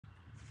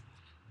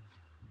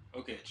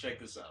Okay, check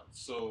this out.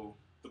 So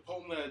the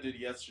poem that I did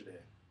yesterday,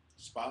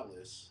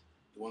 Spotless,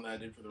 the one that I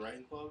did for the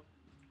writing club.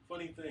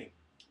 Funny thing,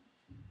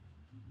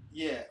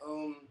 yeah.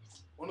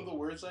 One of the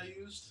words I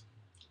used,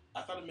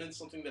 I thought it meant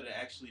something that it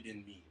actually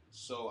didn't mean.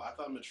 So I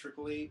thought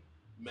matriculate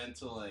meant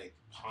to like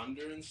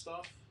ponder and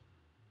stuff.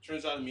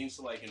 Turns out it means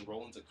to like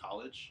enroll into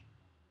college,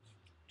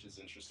 which is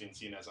interesting,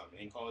 seeing as I'm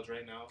in college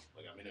right now.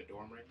 Like I'm in a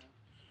dorm right now.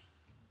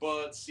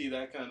 But see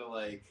that kind of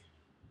like,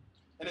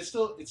 and it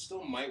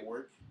still might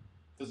work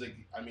because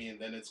I mean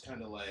then it's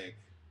kind of like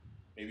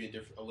maybe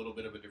a little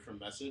bit of a different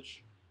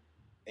message,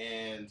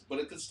 and but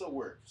it could still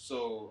work.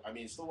 So I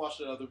mean, still watch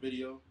that other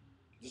video.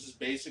 This is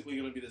basically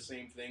going to be the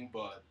same thing,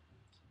 but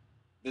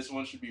this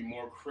one should be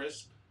more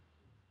crisp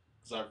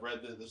because I've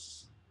read that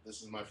this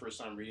is my first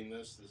time reading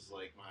this. This is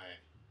like my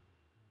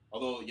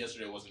although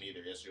yesterday wasn't either.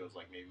 Yesterday was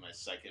like maybe my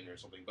second or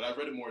something, but I've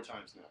read it more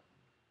times now.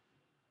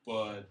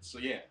 But so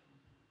yeah.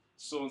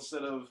 So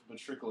instead of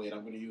matriculate,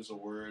 I'm going to use a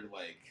word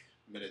like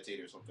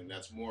meditate or something.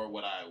 That's more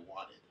what I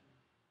wanted.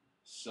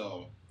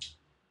 So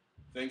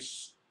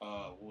thanks.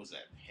 What was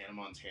that? Hannah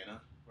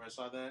Montana, where I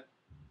saw that.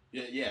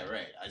 Yeah, yeah,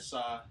 right.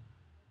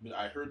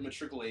 I heard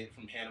matriculate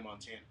from Hannah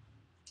Montana.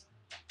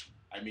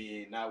 I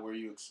mean, not where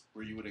you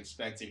would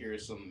expect to hear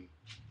some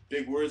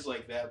big words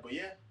like that, but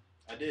yeah,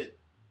 I did,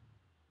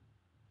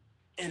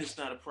 and it's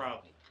not a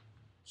problem.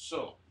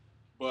 So,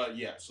 but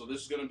yeah, so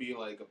this is gonna be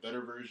like a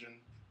better version,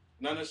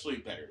 not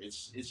necessarily better.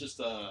 It's just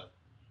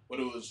what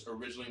it was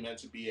originally meant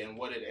to be, and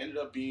what it ended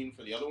up being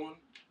for the other one.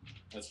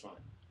 That's fine.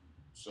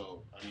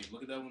 So I mean,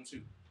 look at that one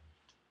too.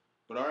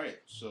 But all right,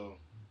 so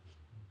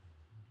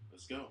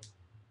let's go.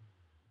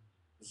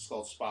 This is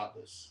called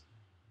Spotless.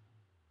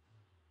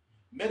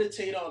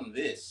 Meditate on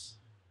this.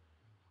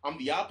 I'm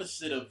the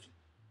opposite of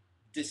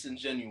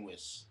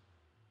disingenuous.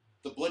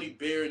 The bloody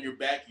bear in your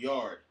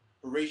backyard.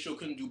 Horatio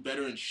couldn't do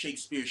better in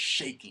Shakespeare's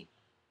shaking.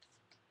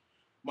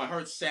 My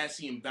heart's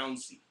sassy and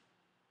bouncy,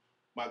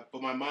 but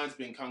my mind's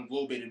been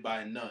conglobated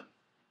by a nun.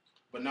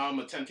 But now I'm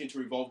attempting to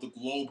revolve the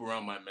globe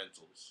around my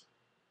mentals.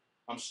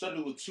 I'm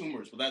studded with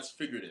tumors, but that's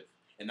figurative,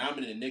 and I'm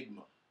an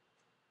enigma.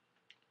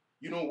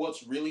 You know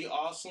what's really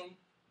awesome?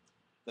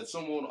 That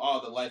someone would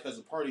awe that life has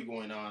a party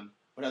going on,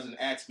 but has an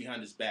axe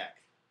behind his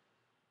back.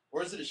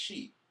 Or is it a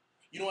sheep?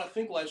 You know, I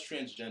think life's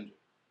transgender.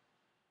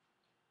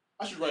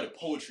 I should write a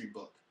poetry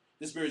book.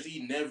 This bear is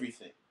eating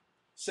everything.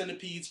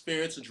 Centipedes,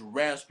 ferrets, and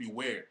giraffes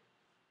beware.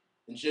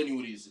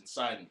 Ingenuity is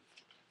inside me.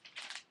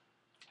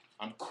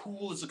 I'm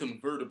cool as a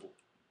convertible,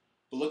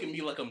 but look at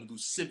me like I'm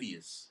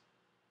lascivious.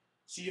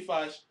 See if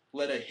I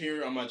let a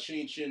hair on my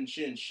chinny chin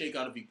chin shake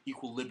out of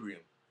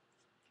equilibrium.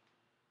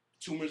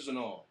 Tumors and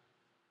all.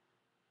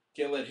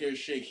 Can't let hair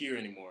shake here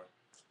anymore.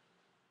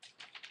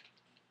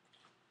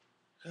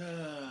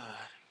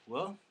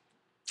 Well,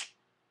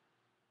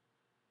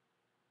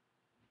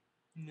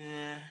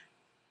 nah.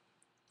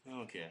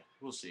 Okay,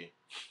 we'll see.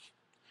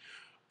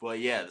 But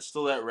yeah, there's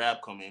still that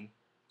rap coming,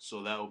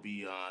 so that will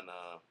be on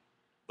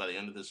by the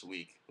end of this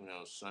week. Who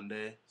knows,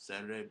 Sunday,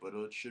 Saturday, but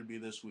it should be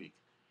this week.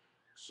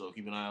 So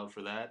keep an eye out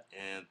for that,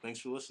 and thanks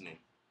for listening.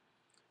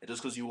 And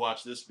just because you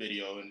watch this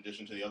video in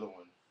addition to the other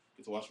one, you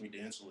get to watch me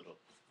dance a little.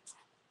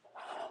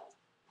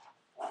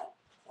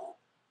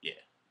 Yeah.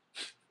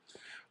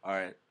 All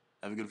right.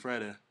 Have a good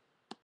Friday.